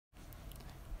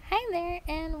Hi there,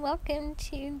 and welcome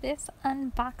to this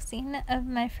unboxing of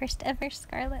my first ever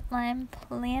Scarlet Lime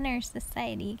Planner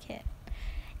Society kit.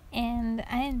 And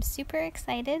I am super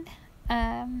excited.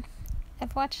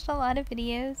 I've watched a lot of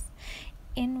videos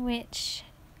in which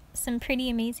some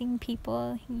pretty amazing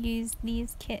people use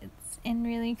these kits in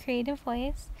really creative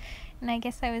ways, and I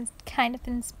guess I was kind of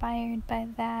inspired by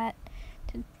that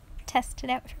to test it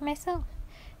out for myself.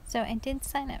 So I did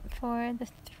sign up for the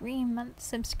 3-month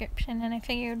subscription, and I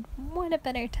figured what a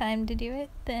better time to do it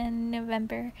than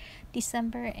November,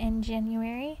 December, and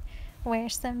January, where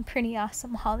some pretty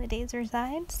awesome holidays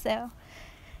reside. So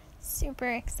super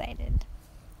excited.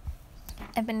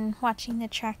 I've been watching the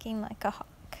tracking like a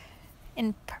hawk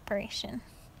in preparation.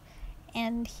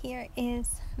 And here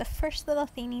is the first little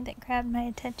thingy that grabbed my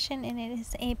attention, and it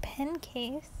is a pen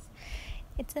case.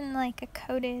 It's in like a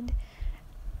coated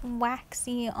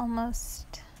waxy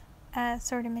almost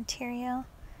sort of material.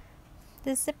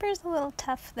 The zipper's a little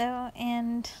tough though,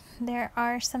 and there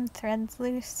are some threads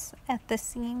loose at the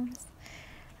seams,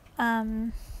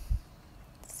 so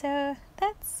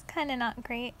that's kind of not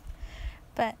great,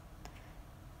 but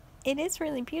it is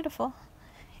really beautiful,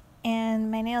 and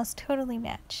my nails totally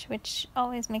match, which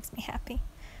always makes me happy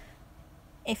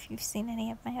if you've seen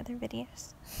any of my other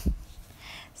videos.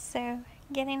 So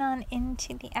getting on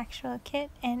into the actual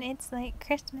kit, and it's like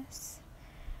Christmas.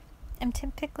 I'm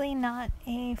typically not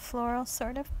a floral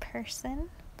sort of person,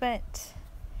 but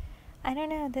I don't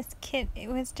know, this kit, it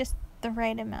was just the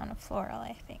right amount of floral,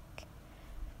 I think.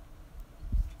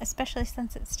 Especially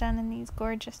since it's done in these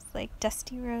gorgeous like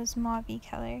dusty rose mauve-y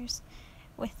colors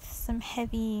with some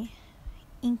heavy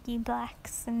inky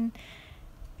blacks and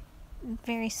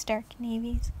very stark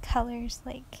navies colors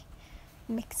like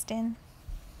mixed in.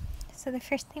 So the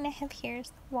first thing I have here is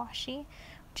the washi,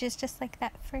 which is just like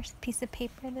that first piece of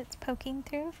paper that's poking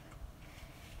through.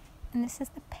 And this is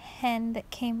the pen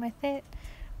that came with it,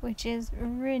 which is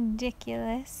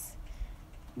ridiculous.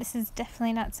 This is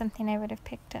definitely not something I would have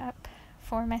picked up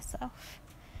for myself,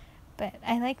 but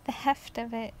I like the heft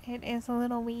of it. It is a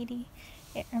little weighty.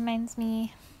 It reminds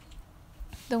me,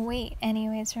 the weight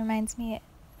anyways, reminds me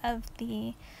of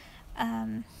the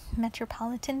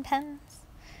Metropolitan pens.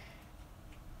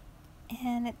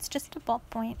 And it's just a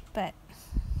ballpoint, but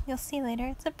you'll see later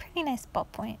it's a pretty nice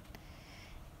ballpoint.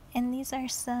 And these are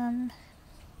some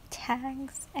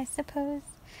tags, I suppose.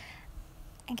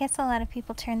 I guess a lot of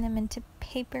people turn them into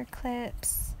paper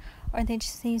clips, or they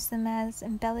just use them as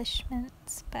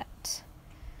embellishments, but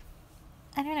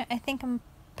I don't know, I think I'm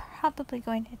probably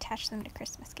going to attach them to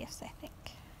Christmas gifts, I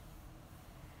think.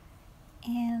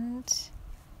 And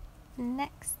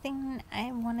next thing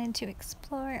I wanted to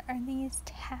explore are these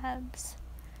tabs,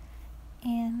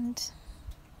 and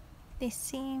they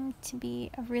seem to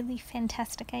be a really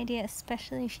fantastic idea,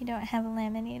 especially if you don't have a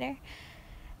laminator.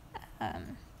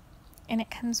 And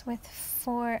it comes with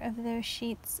 4 of those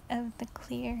sheets of the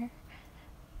clear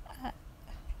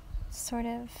sort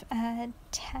of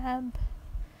tab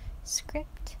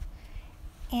script,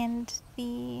 and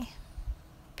the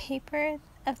paper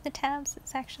of the tabs,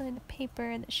 it's actually the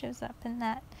paper that shows up in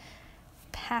that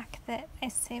pack that I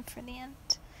saved for the end.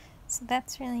 So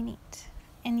that's really neat,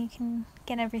 and you can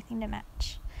get everything to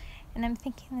match. And I'm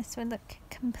thinking this would look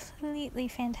completely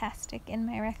fantastic in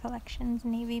my Recollections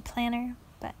Navy planner,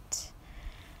 but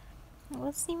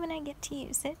we'll see when I get to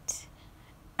use it.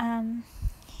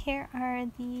 Here are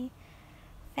the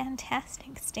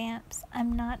fantastic stamps.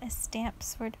 I'm not a stamp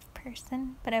sort of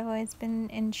person, but I've always been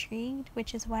intrigued,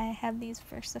 which is why I have these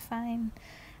VersaFine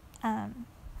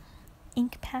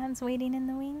ink pads waiting in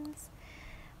the wings.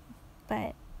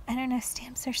 But I don't know,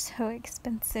 stamps are so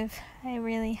expensive. I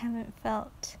really haven't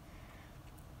felt,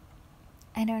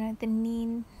 I don't know, the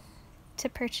need to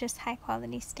purchase high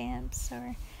quality stamps,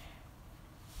 or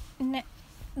no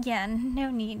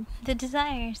need. The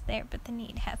desire's there, but the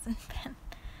need hasn't been.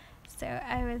 So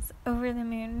I was over the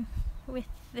moon with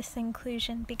this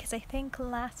inclusion, because I think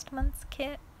last month's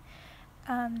kit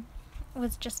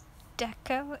was just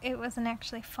deco. It wasn't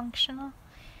actually functional,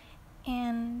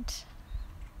 and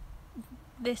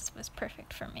this was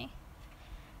perfect for me.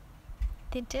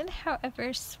 They did,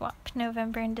 however, swap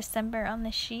November and December on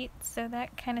the sheet, so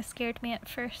that kind of scared me at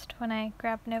first when I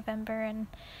grabbed November and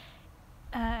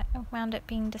wound up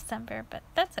being December, but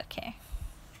that's okay.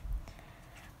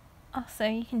 Also,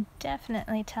 you can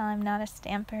definitely tell I'm not a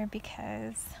stamper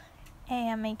because A,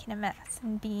 I'm making a mess,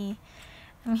 and B,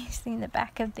 I'm using the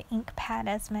back of the ink pad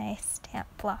as my stamp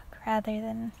block rather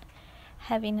than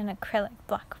having an acrylic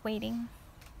block waiting.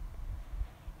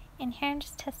 And here I'm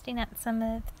just testing out some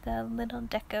of the little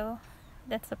deco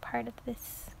that's a part of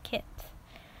this kit.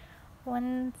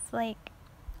 One's like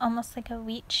almost like a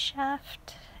wheat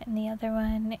shaft, and the other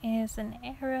one is an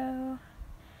arrow,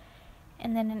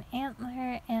 and then an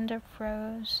antler and a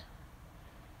rose,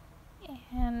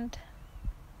 and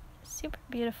super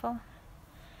beautiful.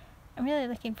 I'm really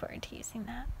looking forward to using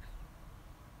that.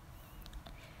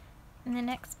 And the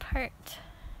next part,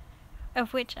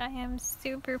 of which I am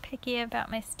super picky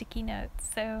about my sticky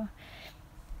notes, so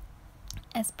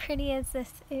as pretty as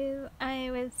this is, I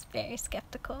was very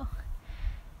skeptical.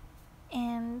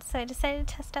 And so I decided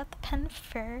to test out the pen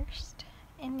first,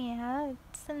 and yeah,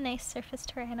 it's a nice surface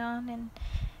to write on, and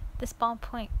this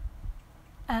ballpoint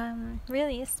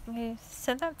really is smooth,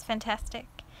 so that's fantastic.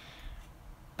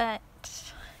 But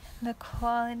the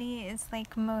quality is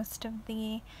like most of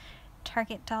the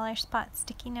Target Dollar Spot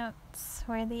sticky notes,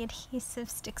 where the adhesive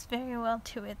sticks very well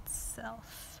to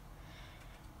itself.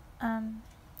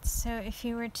 So if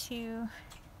you were to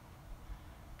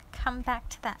come back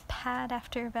to that pad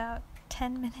after about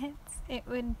 10 minutes, it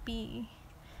would be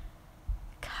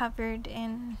covered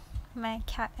in my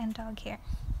cat and dog hair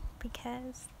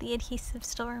because the adhesive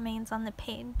still remains on the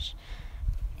page.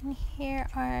 And here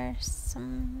are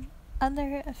some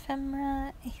other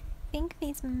ephemera. I think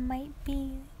these might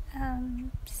be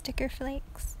sticker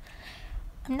flakes.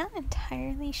 I'm not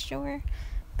entirely sure,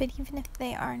 but even if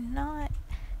they are not,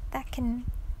 that can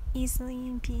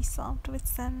easily be solved with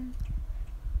some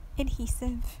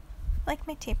adhesive, like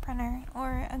my tape runner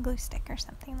or a glue stick or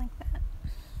something like that.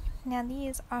 Now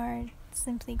these are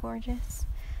simply gorgeous.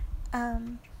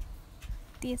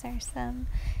 These are some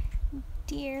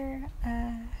deer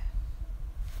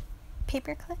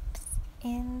paper clips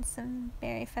in some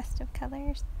very festive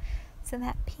colors. So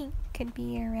that pink could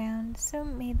be around, so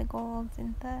may the gold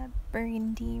and the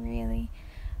burgundy really,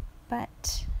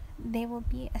 but they will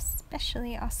be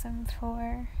especially awesome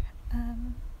for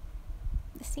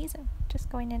the season,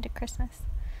 just going into Christmas.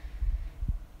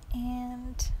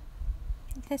 And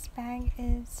this bag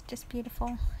is just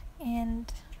beautiful,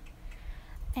 and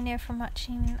I know from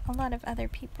watching a lot of other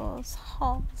people's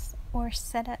hauls or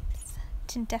setups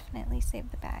to definitely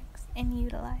save the bags and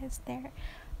utilize their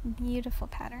beautiful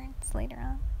patterns later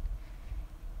on.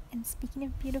 And speaking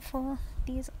of beautiful,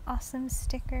 these awesome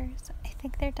stickers, I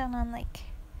think they're done on like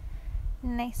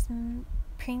nice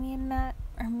premium matte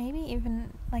or maybe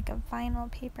even like a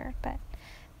vinyl paper, but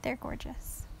they're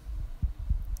gorgeous.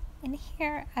 In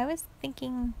here I was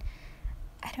thinking,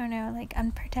 I don't know, like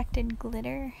unprotected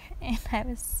glitter, and I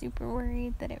was super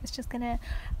worried that it was just gonna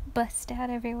bust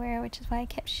out everywhere, which is why I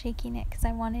kept shaking it because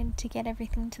I wanted to get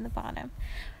everything to the bottom.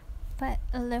 But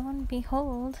lo and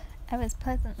behold, I was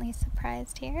pleasantly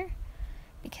surprised here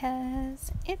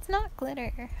because it's not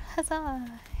glitter.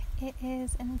 Huzzah! It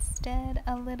is instead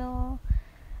a little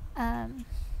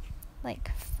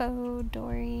like faux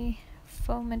Midori,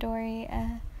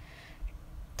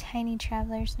 tiny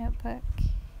traveler's notebook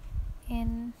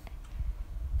in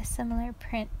a similar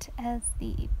print as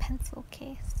the pencil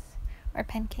case or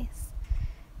pen case,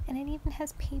 and it even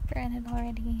has paper in it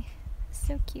already.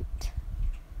 So cute.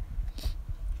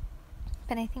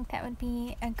 But I think that would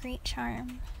be a great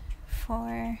charm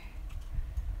for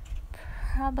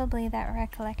probably that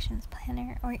Recollections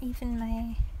planner, or even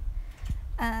my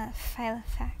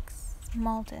Filofax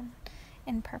Malden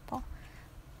in purple.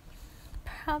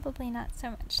 Probably not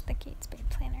so much the Kate Spade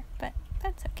planner, but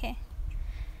that's okay.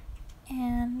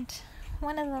 And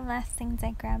one of the last things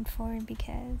I grabbed for,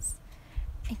 because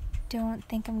I don't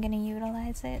think I'm going to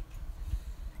utilize it,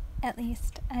 at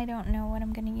least I don't know what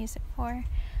I'm going to use it for,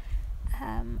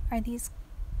 are these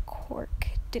cork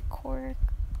decor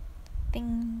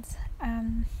things.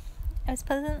 I was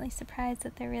pleasantly surprised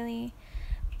that they're really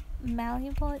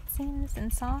malleable, it seems,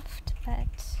 and soft,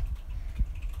 but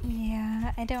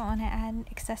yeah, I don't want to add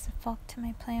excessive bulk to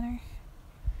my planner.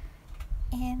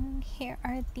 And here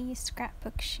are the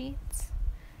scrapbook sheets,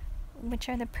 which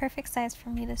are the perfect size for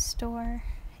me to store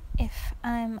if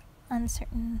I'm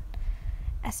uncertain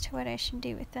as to what I should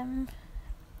do with them.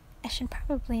 I should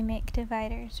probably make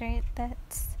dividers, right? That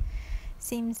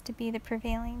seems to be the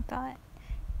prevailing thought.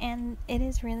 And it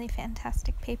is really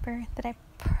fantastic paper that I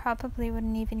probably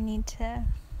wouldn't even need to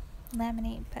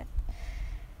laminate, but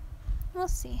we'll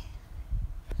see.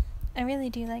 I really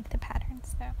do like the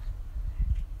patterns though.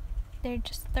 They're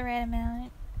just the right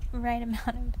amount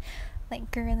of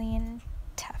like girly and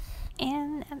tough.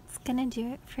 And that's gonna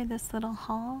do it for this little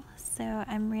haul, so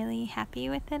I'm really happy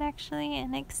with it actually,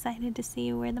 and excited to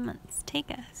see where the months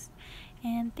take us.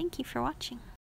 And thank you for watching.